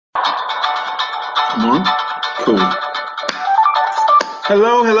Come on. Cool.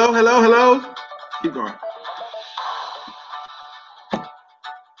 Hello, hello, hello, hello. Keep going.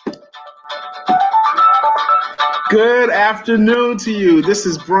 Good afternoon to you. This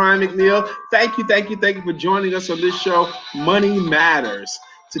is Brian McNeil. Thank you for joining us on this show, Money Matters.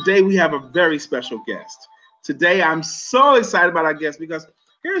 Today we have a very special guest. Today I'm so excited about our guest because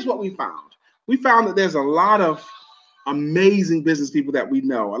here's what we found. We found that there's a lot of amazing business people that we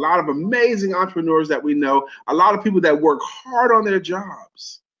know, a lot of amazing entrepreneurs that we know, a lot of people that work hard on their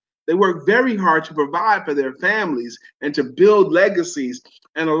jobs. They work very hard to provide for their families and to build legacies.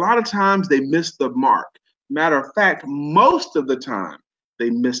 And a lot of times they miss the mark. Matter of fact, most of the time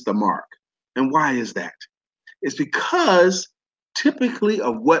they miss the mark. And why is that? It's because typically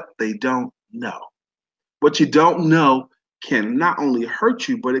of what they don't know. What you don't know can not only hurt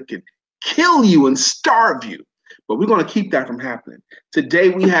you, but it can kill you and starve you. But we're going to keep that from happening. Today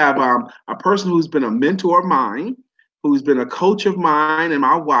we have a person who's been a mentor of mine, who's been a coach of mine and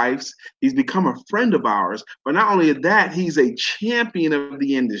my wife's. He's become a friend of ours. But not only that, he's a champion of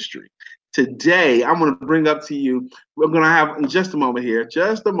the industry. Today, I'm going to bring up to you, we're going to have, in just a moment here,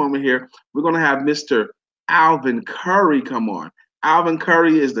 we're going to have Mr. Alvin Curry come on. Alvin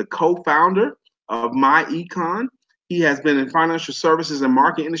Curry is the co-founder of My Econ. He has been in financial services and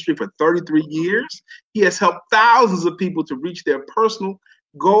marketing industry for 33 years. He has helped thousands of people to reach their personal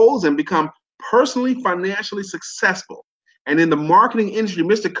goals and become personally financially successful. And in the marketing industry,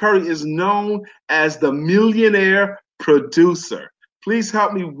 Mr. Curry is known as the millionaire producer. Please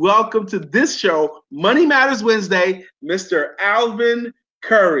help me welcome to this show, Money Matters Wednesday, Mr. Alvin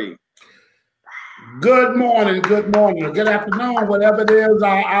Curry. Good morning, good afternoon, whatever it is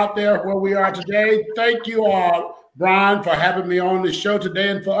out there where we are today. Thank you all, Brian, for having me on the show today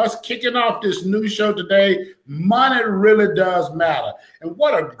and for us kicking off this new show today. Money really does matter. And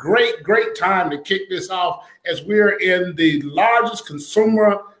what a great time to kick this off as we're in the largest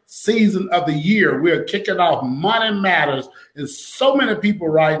consumer season of the year. We're kicking off Money Matters, and so many people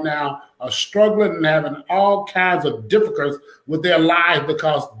right now are struggling and having all kinds of difficulties with their lives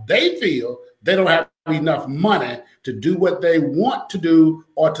because they feel they don't have enough money to do what they want to do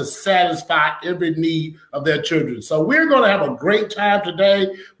or to satisfy every need of their children. So we're going to have a great time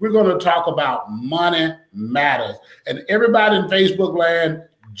today. We're going to talk about Money Matters. And everybody in Facebook land,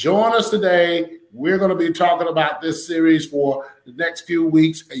 join us today. We're going to be talking about this series for the next few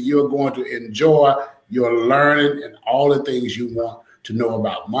weeks, and you're going to enjoy your learning and all the things you want to know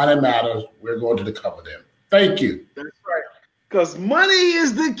about Money Matters. We're going to cover them. Thank you. That's right. Because money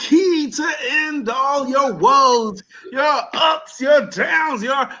is the key to end all your woes, your ups, your downs,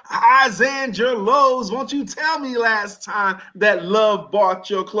 your highs and your lows. Won't you tell me last time that love bought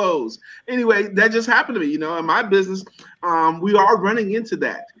your clothes? Anyway, that just happened to me. In my business, we are running into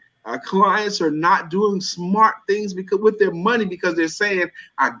that. Clients are not doing smart things with their money because they're saying,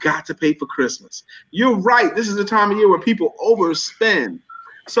 I got to pay for Christmas. You're right. This is the time of year where people overspend.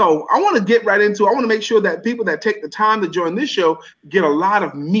 So I want to get right into it. I want to make sure that people that take the time to join this show get a lot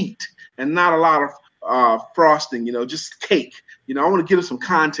of meat and not a lot of frosting, just cake. I want to give us some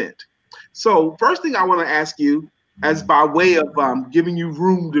content. So first thing I want to ask you, as by way of giving you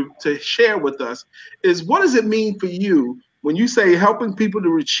room to share with us, is what does it mean for you when you say helping people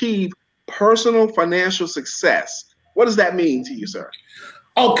to achieve personal financial success? What does that mean to you, sir?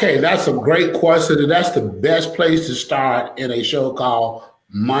 Okay, that's a great question, and that's the best place to start in a show called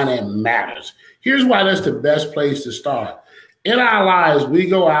Money Matters. Here's why that's the best place to start. In our lives, we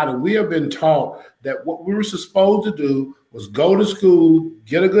go out and we have been taught that what we were supposed to do was go to school,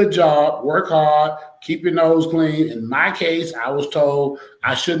 get a good job, work hard, keep your nose clean. In my case, I was told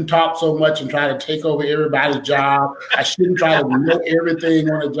I shouldn't talk so much and try to take over everybody's job. I shouldn't try to know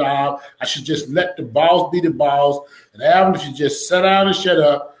everything on the job. I should just let the boss be the boss. And Alvin, if you just sit down and shut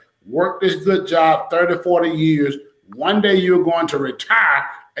up, work this good job 30, 40 years, one day you're going to retire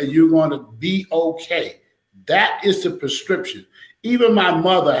and you're going to be okay. That is the prescription. Even my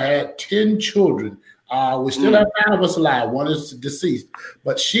mother had 10 children. We still have 9 of us alive. One is deceased.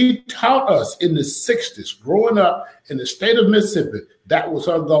 But she taught us in the 60s, growing up in the state of Mississippi, that was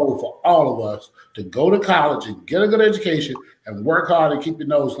her goal for all of us, to go to college and get a good education and work hard and keep your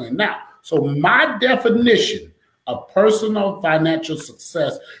nose clean. Now, so my definition of personal financial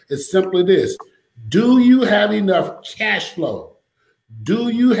success is simply this. Do you have enough cash flow? Do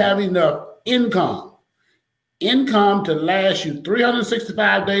you have enough income? Income to last you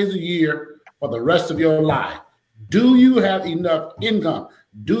 365 days a year for the rest of your life. Do you have enough income?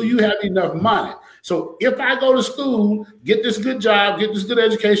 Do you have enough money? So if I go to school, get this good job, get this good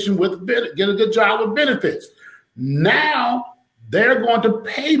education, get a good job with benefits. Now, they're going to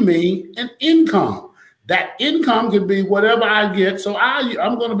pay me an income. That income can be whatever I get. So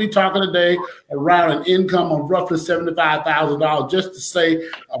I'm going to be talking today around an income of roughly $75,000, just to say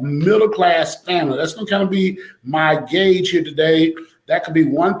a middle-class family. That's going to kind of be my gauge here today. That could be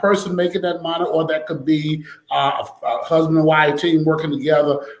one person making that money, or that could be a husband and wife team working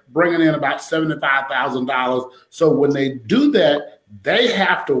together, bringing in about $75,000. So when they do that, they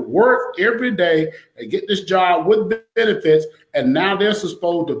have to work every day and get this job with benefits, and now they're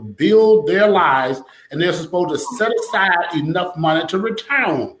supposed to build their lives, and they're supposed to set aside enough money to retire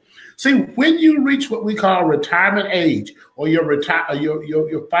on. See, when you reach what we call retirement age, or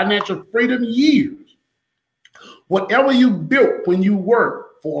your financial freedom years, whatever you built when you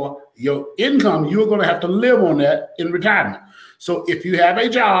work for your income, you're going to have to live on that in retirement. So if you have a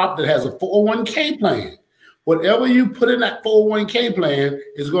job that has a 401k plan, whatever you put in that 401k plan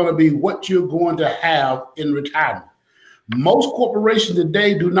is going to be what you're going to have in retirement. Most corporations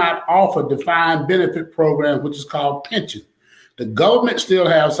today do not offer defined benefit programs, which is called pension. The government still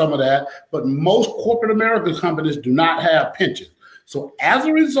has some of that, but most corporate American companies do not have pensions. So as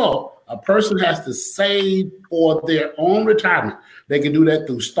a result, a person has to save for their own retirement. They can do that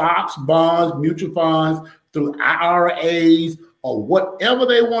through stocks, bonds, mutual funds, through IRAs, or whatever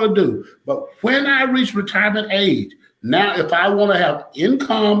they want to do. But when I reach retirement age, now if I want to have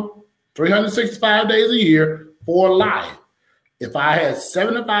income 365 days a year for life, if I had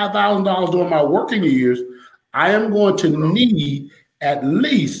 $75,000 during my working years, I am going to need at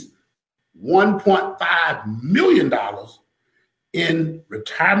least $1.5 million in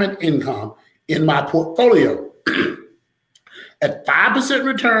retirement income in my portfolio. At 5%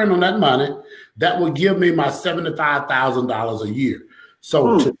 return on that money, that will give me my $75,000 a year.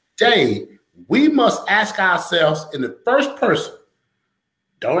 So today, we must ask ourselves in the first person,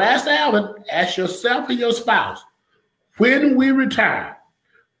 don't ask Alvin, ask yourself and your spouse, when we retire,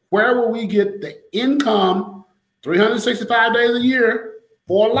 where will we get the income 365 days a year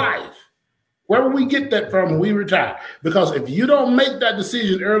for life? Where will we get that from when we retire? Because if you don't make that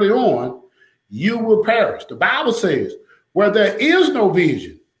decision early on, you will perish. The Bible says, where there is no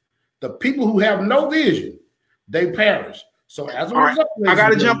vision, the people who have no vision, they perish. So as a result, I got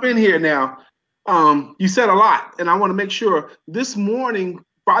to jump in here now. You said a lot, and I want to make sure this morning,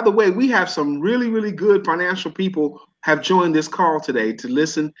 by the way, we have some really, really good financial people have joined this call today to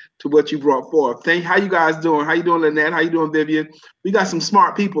listen to what you brought forth. How you guys doing? How you doing, Lynette? How you doing, Vivian? We got some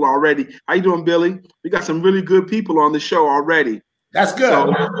smart people already. How you doing, Billy? We got some really good people on the show already. That's good.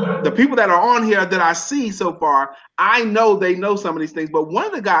 So the people that are on here that I see so far, I know they know some of these things. But one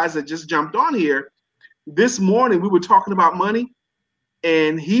of the guys that just jumped on here this morning, we were talking about money,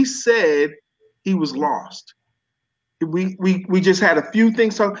 and he said he was lost. We just had a few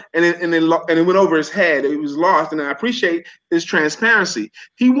things, and it went over his head. He was lost, and I appreciate his transparency.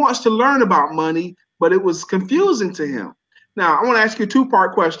 He wants to learn about money, but it was confusing to him. Now, I want to ask you a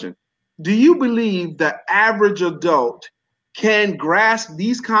two-part question. Do you believe the average adult can grasp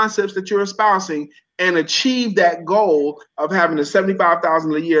these concepts that you're espousing and achieve that goal of having a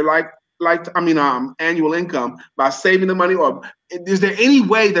 $75,000 a year, annual income by saving the money? Or is there any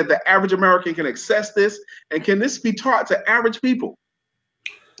way that the average American can access this? And can this be taught to average people?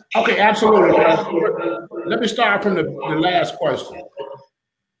 Okay, absolutely. Let me start from the last question.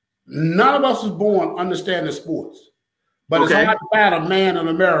 None of us is born understanding sports, but it's hard to find a man in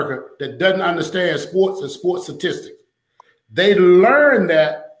America that doesn't understand sports and sports statistics. They learn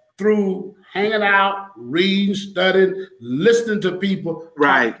that through hanging out, reading, studying, listening to people.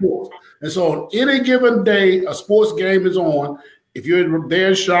 Right. And so on any given day, a sports game is on. If you're there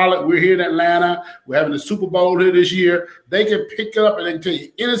in Charlotte, we're here in Atlanta, we're having the Super Bowl here this year, they can pick it up and they can tell you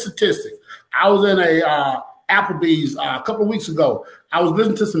any statistics. I was in a Applebee's a couple of weeks ago. I was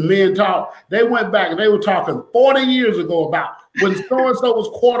listening to some men talk. They went back and they were talking 40 years ago about when so-and-so was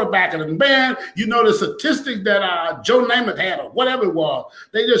quarterbacking. And man, you know the statistic that Joe Namath had or whatever it was.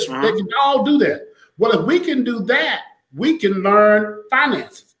 They can all do that. Well, if we can do that, we can learn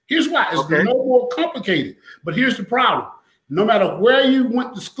finances. Here's why. It's no more complicated. But here's the problem. No matter where you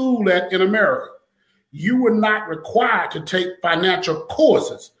went to school at in America, you were not required to take financial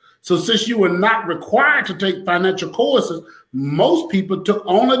courses. So since you were not required to take financial courses, most people took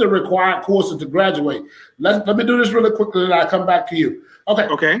only the required courses to graduate. Let me do this really quickly and I'll come back to you.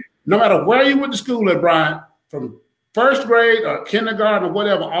 Okay. No matter where you went to school at, Brian, from first grade or kindergarten or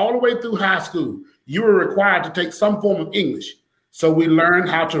whatever, all the way through high school, you were required to take some form of English. So we learned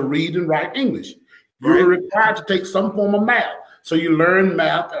how to read and write English. You were required to take some form of math. So you learn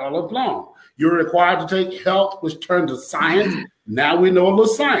math all along. You're required to take health, which turned to science. Now we know a little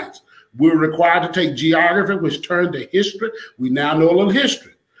science. We were required to take geography, which turned to history. We now know a little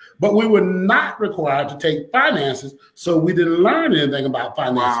history. But we were not required to take finances, so we didn't learn anything about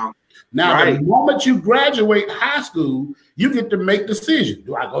finances. Wow. Now, Right. The moment you graduate high school, you get to make decisions.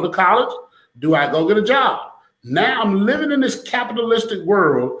 Do I go to college? Do I go get a job? Now I'm living in this capitalistic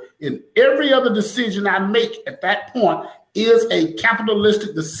world, and every other decision I make at that point is a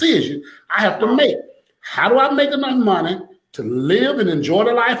capitalistic decision I have to make. How do I make enough money to live and enjoy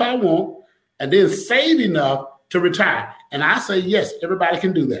the life I want, and then save enough to retire? And I say, yes, everybody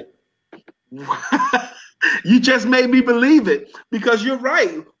can do that. You just made me believe it, because you're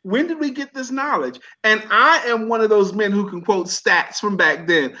right. When did we get this knowledge? And I am one of those men who can quote stats from back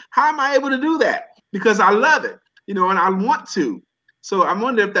then. How am I able to do that? Because I love it, and I want to. So I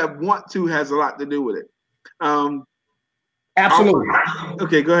wonder if that want to has a lot to do with it. Absolutely.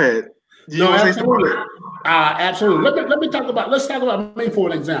 Okay, go ahead. No, absolutely. Absolutely. Let's talk about me for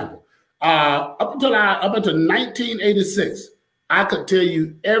an example. Up until 1986, I could tell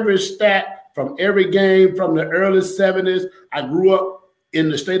you every stat from every game from the early 70s. I grew up in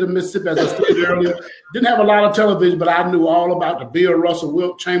the state of Mississippi, as I stated earlier. Didn't have a lot of television, but I knew all about the Bill Russell,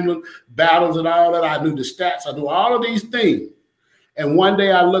 Wilt Chamberlain battles and all that. I knew the stats. I knew all of these things. And one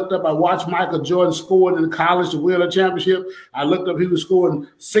day I looked up, I watched Michael Jordan scoring in college to win a championship. I looked up, he was scoring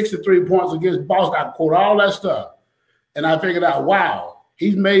 63 points against Boston. I quote all that stuff. And I figured out, wow,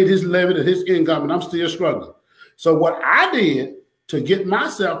 he's made his living and his income, and I'm still struggling. So what I did to get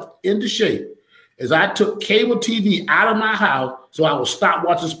myself into shape is I took cable TV out of my house so I would stop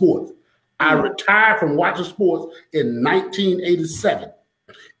watching sports. I retired from watching sports in 1987.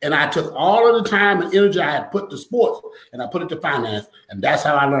 And I took all of the time and energy I had put to sports and I put it to finance. And that's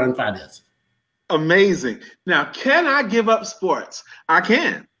how I learned finance. Amazing. Now, can I give up sports? I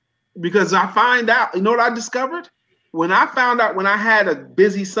can, because I find out, you know what I discovered? When I found out when I had a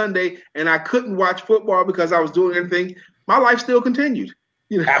busy Sunday and I couldn't watch football because I was doing everything, my life still continued.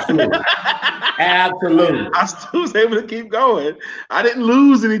 Absolutely. Absolutely. I still was able to keep going. I didn't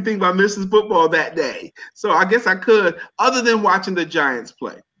lose anything by missing football that day. So I guess I could, other than watching the Giants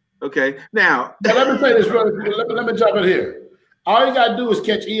play. Okay. Now, let me say this. Let me jump in here. All you got to do is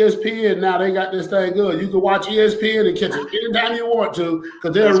catch ESPN. Now they got this thing good. You can watch ESPN and catch it anytime you want to,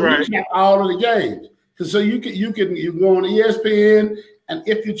 because they'll recap all of the games. So you can go on ESPN, and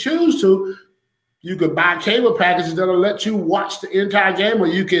if you choose to, you could buy cable packages that'll let you watch the entire game, or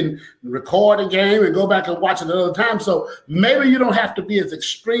you can record a game and go back and watch it another time. So maybe you don't have to be as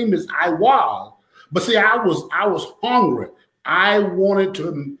extreme as I was. But see, I was hungry. I wanted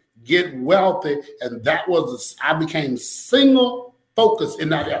to get wealthy, and I became single focused in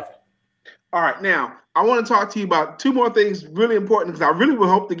that effort. All right, now I want to talk to you about two more things really important, because I really would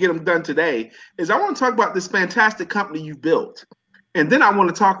hope to get them done today. I want to talk about this fantastic company you've built, and then I want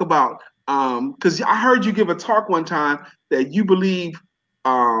to talk about because I heard you give a talk one time that you believe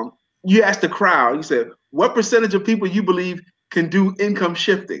you asked the crowd. You said, "What percentage of people you believe can do income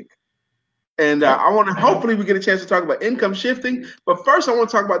shifting?" And I want to hopefully we get a chance to talk about income shifting. But first, I want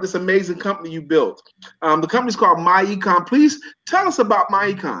to talk about this amazing company you built. The company's called MyEcon. Please tell us about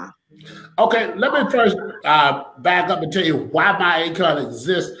MyEcon. Okay, let me first back up and tell you why MyEcon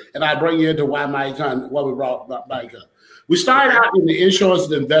exists, and I bring you into why we brought MyEcon. We started out in the insurance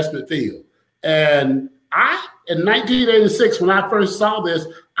and investment field, and in 1986, when I first saw this,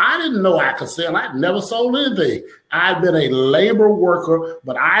 I didn't know I could sell. I'd never sold anything. I'd been a labor worker,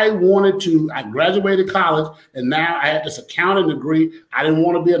 but I graduated college, and now I had this accounting degree. I didn't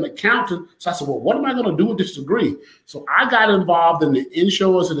want to be an accountant. So I said, well, what am I going to do with this degree? So I got involved in the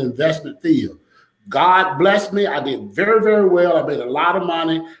insurance and investment field. God blessed me. I did very, very well. I made a lot of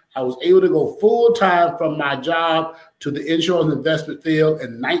money. I was able to go full time from my job to the insurance and investment field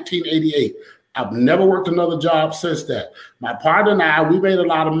in 1988. I've never worked another job since that. My partner and I, we made a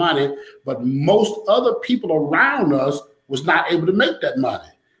lot of money, but most other people around us was not able to make that money.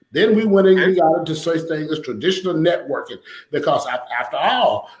 Then we went in and we got into such things as traditional networking, because after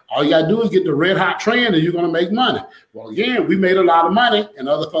all you got to do is get the red hot trend and you're going to make money. Well, again, we made a lot of money and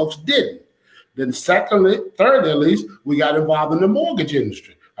other folks didn't. Then thirdly, at least, we got involved in the mortgage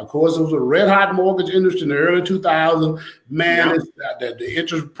industry. Of course, it was a red-hot mortgage industry in the early 2000s. Man, the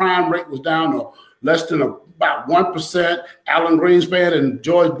interest prime rate was down to less than about 1%. Alan Greenspan and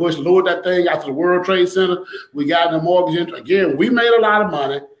George Bush lowered that thing after the World Trade Center. We got in the mortgage industry. Again, we made a lot of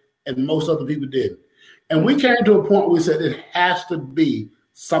money, and most other people didn't. And we came to a point where we said it has to be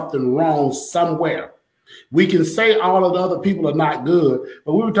something wrong somewhere. We can say all of the other people are not good,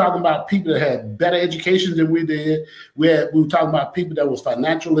 but we were talking about people that had better educations than we did. We were talking about people that was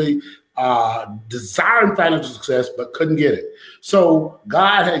financially desiring financial success, but couldn't get it. So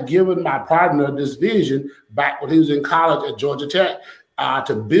God had given my partner this vision back when he was in college at Georgia Tech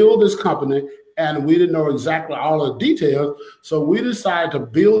to build this company. And we didn't know exactly all the details. So we decided to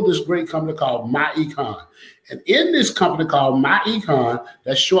build this great company called My Econ. And in this company called My Econ,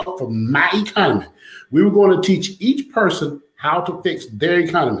 that's short for My Economy, we were going to teach each person how to fix their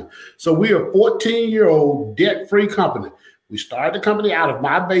economy. So we are a 14-year-old debt-free company. We started the company out of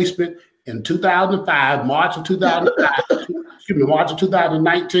my basement in 2005, March of 2005. March of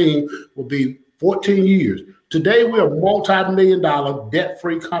 2019 will be 14 years. Today, we're a multi-million-dollar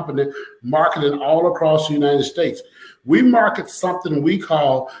debt-free company marketing all across the United States. We market something we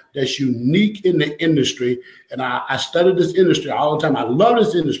call that's unique in the industry, and I study this industry all the time. I love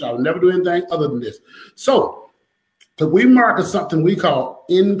this industry. I would never do anything other than this. So we market something we call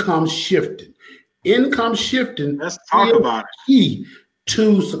income shifting. Income shifting Let's talk about it. Key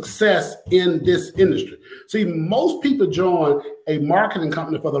to success in this industry. See, most people join a marketing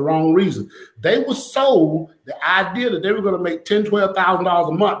company for the wrong reason. They were sold the idea that they were going to make $10,000, $12,000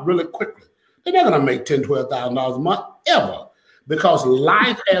 a month really quickly. They're not going to make $10,000, $12,000 a month ever, because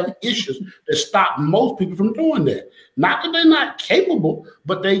life has issues that stop most people from doing that. Not that they're not capable,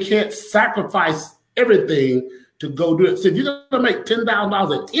 but they can't sacrifice everything to go do it. So if you're going to make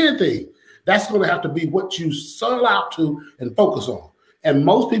 $10,000 at anything, that's going to have to be what you sell out to and focus on. And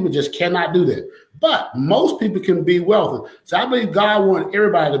most people just cannot do that. But most people can be wealthy. So I believe God wanted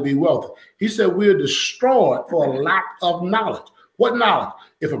everybody to be wealthy. He said we're destroyed for a lack of knowledge. What knowledge?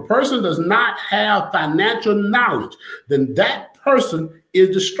 If a person does not have financial knowledge, then that person is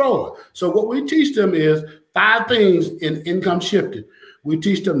destroyed. So what we teach them is 5 things in income shifting. We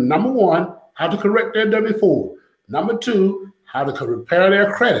teach them, number 1, how to correct their W-4. Number 2, how to repair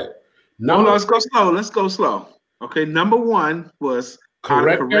their credit. Let's go slow. Let's go slow. Okay, number 1 was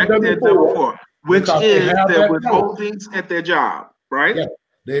correct their W-4, which is their withholdings at their job, right? Yeah,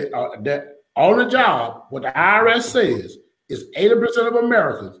 they on the job. What the IRS says is 80% of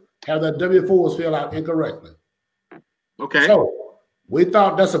Americans have their W-4s filled out incorrectly. Okay. So we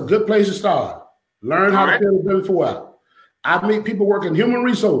thought that's a good place to start. Learn how to fill the W-4 out. I meet people working human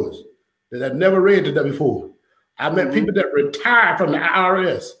resources that have never read the W-4. I met people that retired from the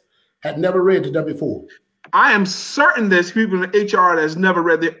IRS had never read the W-4. I am certain there's people in HR that's never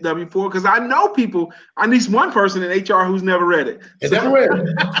read the W-4, because I know people, at least one person in HR who's never read it. So they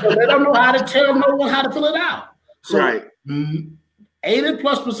don't know how to tell no one how to fill it out. So right.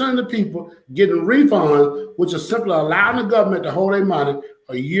 80+% of the people getting refunds, which is simply allowing the government to hold their money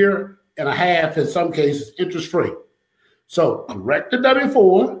a year and a half, in some cases, interest-free. So correct the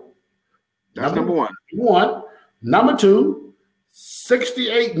W-4. That's number 1. Number 2,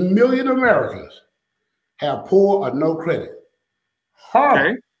 68 million Americans have poor or no credit.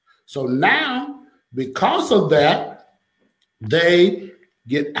 Horrible. Okay. So now, because of that, they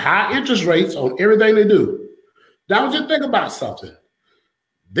get high interest rates on everything they do. Now, just think about something.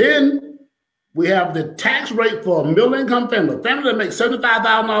 Then we have the tax rate for a middle income family. A family that makes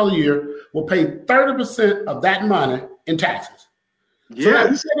 $75,000 a year will pay 30% of that money in taxes. Yeah. So now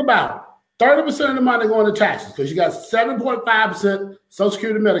you think about 30% of the money going to taxes, because you got 7.5% Social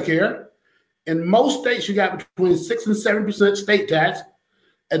Security, Medicare. In most states, you got between 6 and 7% state tax.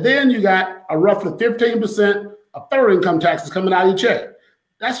 And then you got a roughly 15% of federal income taxes coming out of your check.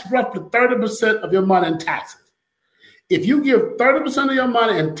 That's roughly 30% of your money in taxes. If you give 30% of your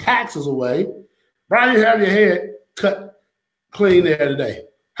money in taxes away, Brian, you have your head cut clean there today.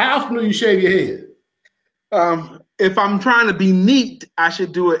 How often do you shave your head? If I'm trying to be neat, I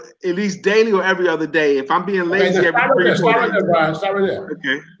should do it at least daily or every other day. If I'm being lazy, Start right there, Brian. Start right there.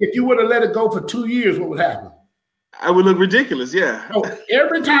 Okay. If you would have let it go for 2 years, what would happen? I would look ridiculous, yeah. So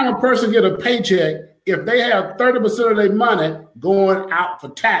every time a person get a paycheck, if they have 30% of their money going out for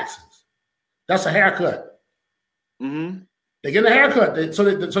taxes, that's a haircut. Mm-hmm. They get a haircut so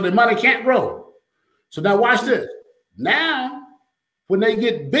their money can't grow. So now watch this. Now, when they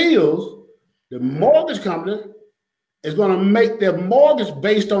get bills, the mortgage company is going to make their mortgage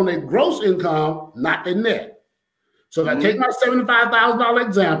based on their gross income, not their net. So if I take my $75,000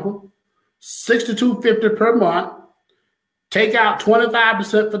 example, $6,250 per month, take out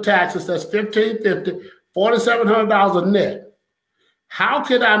 25% for taxes, that's $1,550, $4,700 a net. How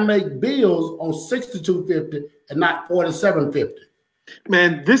could I make bills on $6,250 and not $4,750?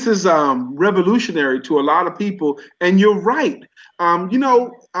 Man, this is revolutionary to a lot of people, and you're right. I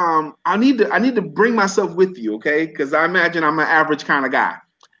need to bring myself with you, okay? Because I imagine I'm an average kind of guy.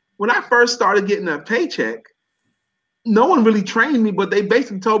 When I first started getting a paycheck, no one really trained me, but they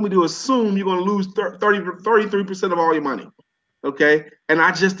basically told me to assume you're going to lose 33% of all your money, okay? And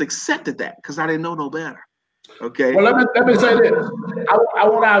I just accepted that because I didn't know no better. Okay. Well, let me say this. I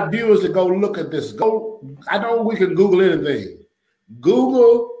want our viewers to go look at this. I know we can Google anything.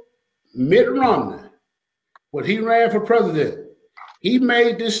 Google Mitt Romney. When he ran for president, he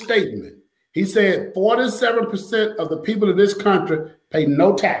made this statement. He said 47% of the people in this country pay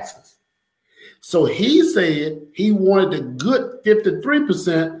no taxes. So he said he wanted the good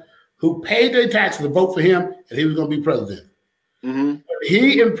 53% who paid their taxes to vote for him, and he was going to be president. Mm-hmm.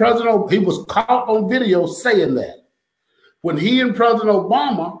 He was caught on video saying that. When he and President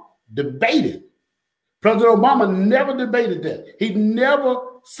Obama debated, President Obama never debated that. He never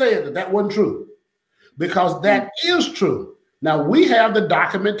said that wasn't true, because that is true. Now, we have the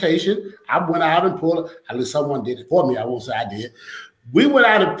documentation. I went out and pulled it. At least someone did it for me. I won't say I did. We went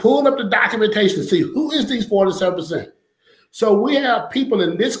out and pulled up the documentation to see who is these 47%. So we have people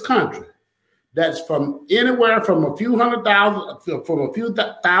in this country that's from anywhere from a few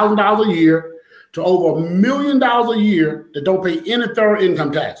 $1,000s a year to over $1 million a year that don't pay any federal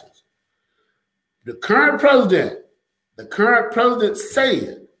income taxes. The current president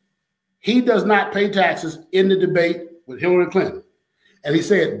said he does not pay taxes in the debate with Hillary Clinton. And he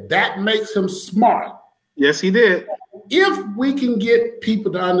said that makes him smart. Yes, he did. If we can get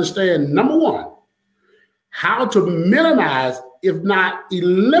people to understand, number one, how to minimize, if not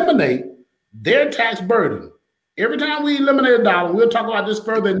eliminate, their tax burden. Every time we eliminate a dollar, we'll talk about this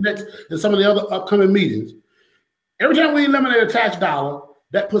further next in some of the other upcoming meetings. Every time we eliminate a tax dollar,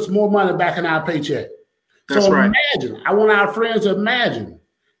 that puts more money back in our paycheck. That's so right. Imagine, I want our friends to imagine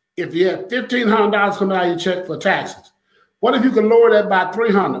if you had $1,500 coming out of your check for taxes. What if you could lower that by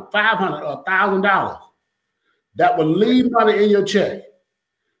 $300, $500, or $1,000? That would leave money in your check.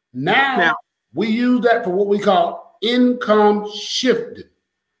 Now we use that for what we call income shifting.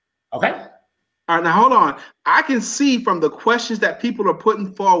 Okay? All right, now hold on. I can see from the questions that people are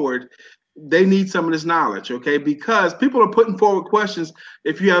putting forward, they need some of this knowledge, okay? Because people are putting forward questions.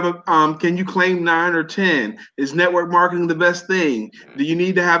 If you have a, can you claim 9 or 10? Is network marketing the best thing? Do you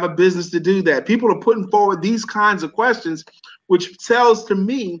need to have a business to do that? People are putting forward these kinds of questions, which tells to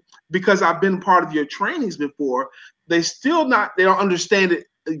me, because I've been part of your trainings before, they don't understand it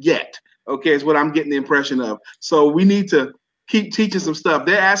yet, okay, is what I'm getting the impression of. So we need to keep teaching some stuff.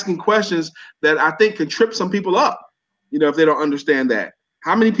 They're asking questions that I think can trip some people up, if they don't understand that.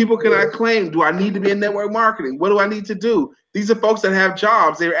 How many people can I claim? Do I need to be in network marketing? What do I need to do? These are folks that have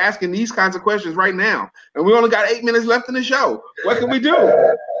jobs. They're asking these kinds of questions right now. And we only got 8 minutes left in the show. What can we do?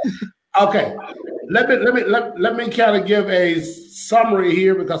 Okay. Let me kind of give a summary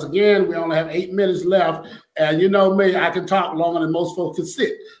here, because again, we only have 8 minutes left. And you know me, I can talk longer than most folks can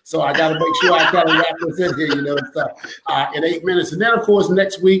sit. So I got to make sure I kind of wrap this in here, in 8 minutes. And then, of course,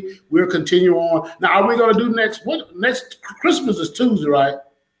 next week, we'll continue on. Now, are we going to do next Christmas is Tuesday, right?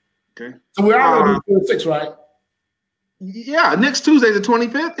 Okay. So we are going to do 26, right? Yeah, next Tuesday, the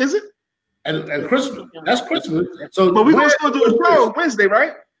 25th, is it? And Christmas, that's Christmas. So, but we're going to still do a show Wednesday,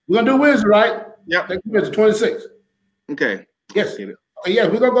 right? We're going to do Wednesday, right? Yep. Next Wednesday, 26th. Okay. Yes. Okay, yeah,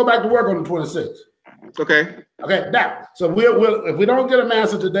 we're going to go back to work on the 26th. Okay. Okay. Now, so we'll if we don't get an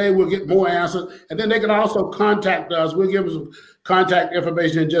answer today, we'll get more answers, and then they can also contact us. We'll give them some contact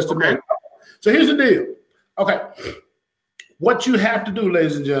information in just a minute. So here's the deal. Okay. What you have to do,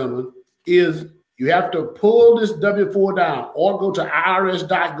 ladies and gentlemen, is you have to pull this W-4 down or go to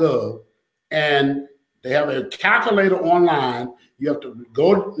irs.gov, and they have a calculator online. You have to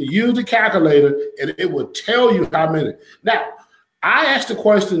go use the calculator, and it will tell you how many. Now, I asked the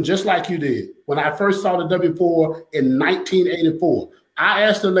question just like you did when I first saw the W-4 in 1984. I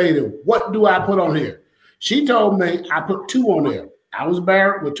asked the lady, what do I put on here? She told me I put 2 on there. I was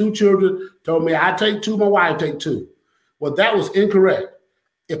married with 2 children, told me I take 2, my wife take 2. Well, that was incorrect.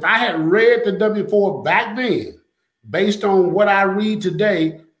 If I had read the W-4 back then, based on what I read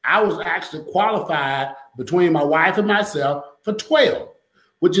today, I was actually qualified between my wife and myself for 12,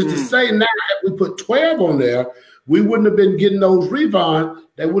 which is to say now if we put 12 on there, we wouldn't have been getting those refunds.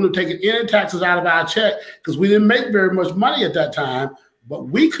 They wouldn't have taken any taxes out of our check because we didn't make very much money at that time, but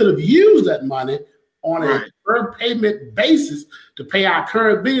we could have used that money on a per payment basis to pay our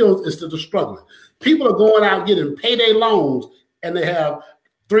current bills instead of struggling. People are going out getting payday loans and they have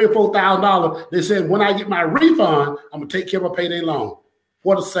 $3,000 or $4,000. They said, when I get my refund, I'm gonna take care of a payday loan.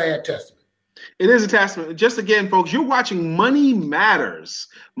 What a sad testament. It is a testament. Just again, folks, you're watching Money Matters.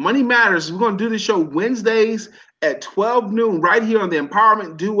 Money Matters. We're going to do this show Wednesdays at 12 noon right here on the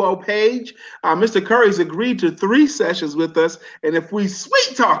Empowerment Duo page. Mr. Curry's agreed to 3 sessions with us, and if we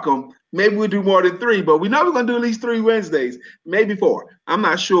sweet talk them, maybe we'll do more than 3, but we know we're going to do at least 3 Wednesdays, maybe 4. I'm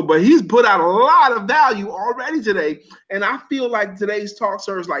not sure, but he's put out a lot of value already today, and I feel like today's talk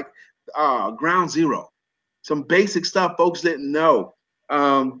serves like ground zero, some basic stuff folks didn't know.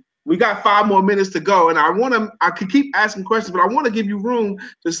 We got 5 more minutes to go, and I could keep asking questions, but I want to give you room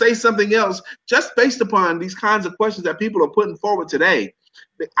to say something else just based upon these kinds of questions that people are putting forward today.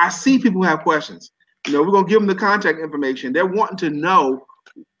 I see people who have questions. You know, we're going to give them the contact information. They're wanting to know,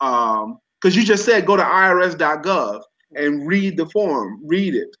 because you just said go to irs.gov and read the form,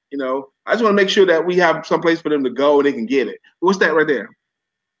 read it. You know, I just want to make sure that we have some place for them to go and they can get it. What's that right there?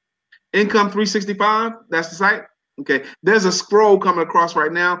 Income 365, that's the site? Okay, there's a scroll coming across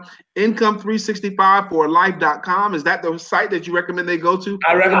right now. Income365forlife.com. Is that the site that you recommend they go to?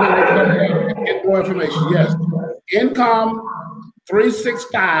 I recommend they get more information. Yes.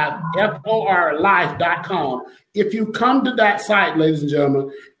 Income365forlife.com. If you come to that site, ladies and gentlemen,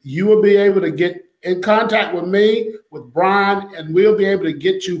 you will be able to get in contact with me, with Brian, and we'll be able to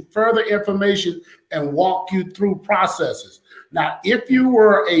get you further information and walk you through processes. Now, if you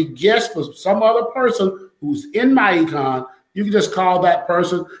were a guest for some other person who's in my econ, you can just call that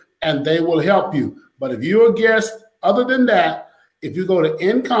person and they will help you. But if you're a guest, other than that, if you go to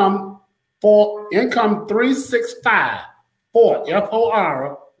Income365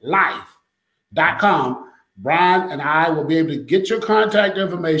 for life.com, Brian and I will be able to get your contact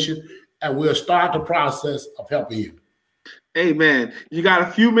information and we'll start the process of helping you. Amen. You got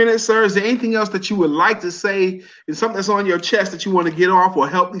a few minutes, sir. Is there anything else that you would like to say? Is something that's on your chest that you want to get off or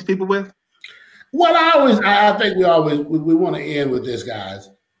help these people with? Well, I think we want to end with this, guys.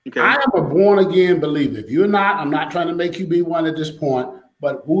 Okay. I am a born again believer. If you're not, I'm not trying to make you be one at this point,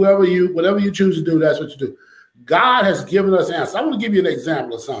 but whatever you choose to do, that's what you do. God has given us answers. I want to give you an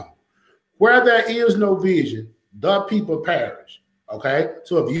example of something. Where there is no vision, the people perish. Okay,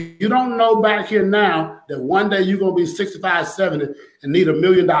 so if you don't know back here now that one day you're going to be 65, 70 and need $1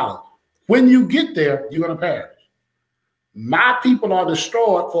 million, when you get there, you're going to perish. My people are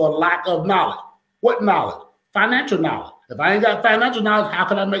destroyed for a lack of knowledge. What knowledge? Financial knowledge. If I ain't got financial knowledge, how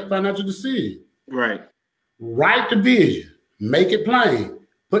can I make financial decisions? Right. Write the vision. Make it plain.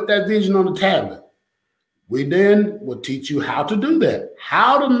 Put that vision on the tablet. We then will teach you how to do that,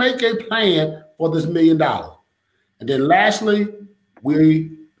 how to make a plan for this $1 million. And then lastly, we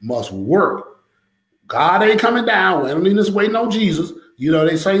must work. God ain't coming down. We don't need to waiting on Jesus. You know,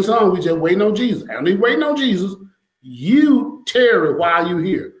 they sing songs, we just waiting on Jesus. I don't need waiting on Jesus. You tarry while you're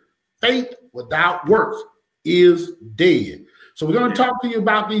here. Faith without works is dead. So we're going to talk to you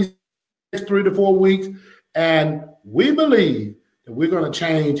about these next 3 to 4 weeks. And we believe that we're going to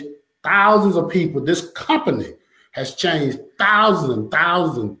change thousands of people. This company has changed thousands and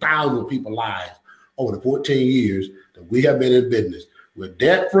thousands and thousands of people's lives over the 14 years that we have been in business. We're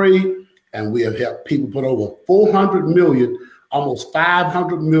debt-free, and we have helped people put over $400 million, almost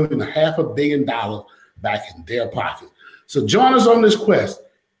 $500 million, $500 million back in their pockets. So join us on this quest.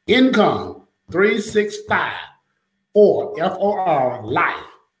 Income 365 for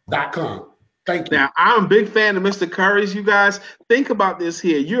life.com. Thank you. Now, I'm a big fan of Mr. Curry's, you guys. Think about this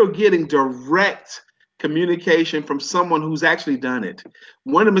here. You're getting direct communication from someone who's actually done it.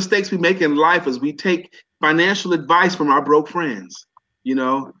 One of the mistakes we make in life is we take financial advice from our broke friends. You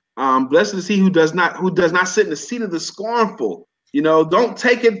know, blessed is he who does not sit in the seat of the scornful. You know, don't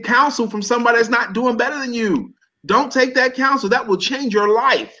take counsel from somebody that's not doing better than you. Don't take that counsel. That will change your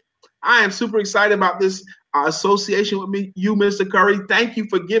life. I am super excited about this association with you, Mr. Curry. Thank you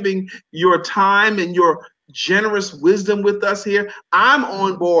for giving your time and your generous wisdom with us here. I'm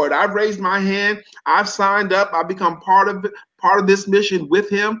on board. I've raised my hand. I've signed up. I've become part of this mission with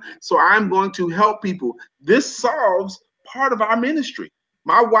him. So I'm going to help people. This solves part of our ministry.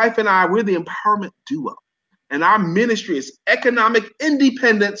 My wife and I, we're the Empowerment Duo. And our ministry is economic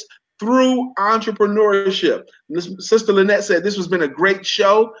independence through entrepreneurship. Sister Lynette said this has been a great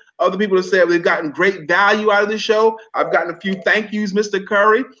show. Other people have said they've gotten great value out of the show. I've gotten a few thank yous, Mr.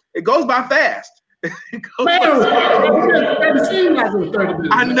 Curry. It goes by fast.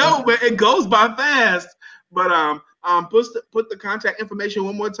 I know, but it goes by fast. But put the contact information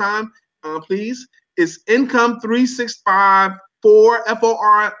one more time, please. It's Income 365 for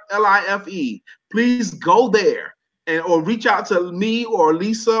FORLIFE. Please go there or reach out to me or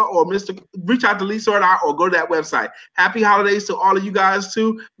Lisa or reach out to Lisa and I, or go to that website. Happy holidays to all of you guys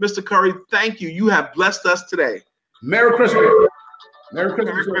too. Mr. Curry, thank you. You have blessed us today. Merry Christmas. Merry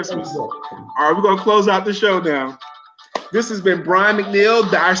Christmas. Merry Christmas. All right, we're going to close out the show now. This has been Brian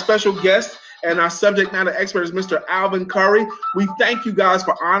McNeil, our special guest, and our subject matter expert is Mr. Alvin Curry. We thank you guys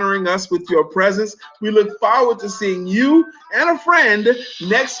for honoring us with your presence. We look forward to seeing you and a friend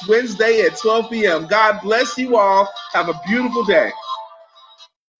next Wednesday at 12 p.m. God bless you all. Have a beautiful day.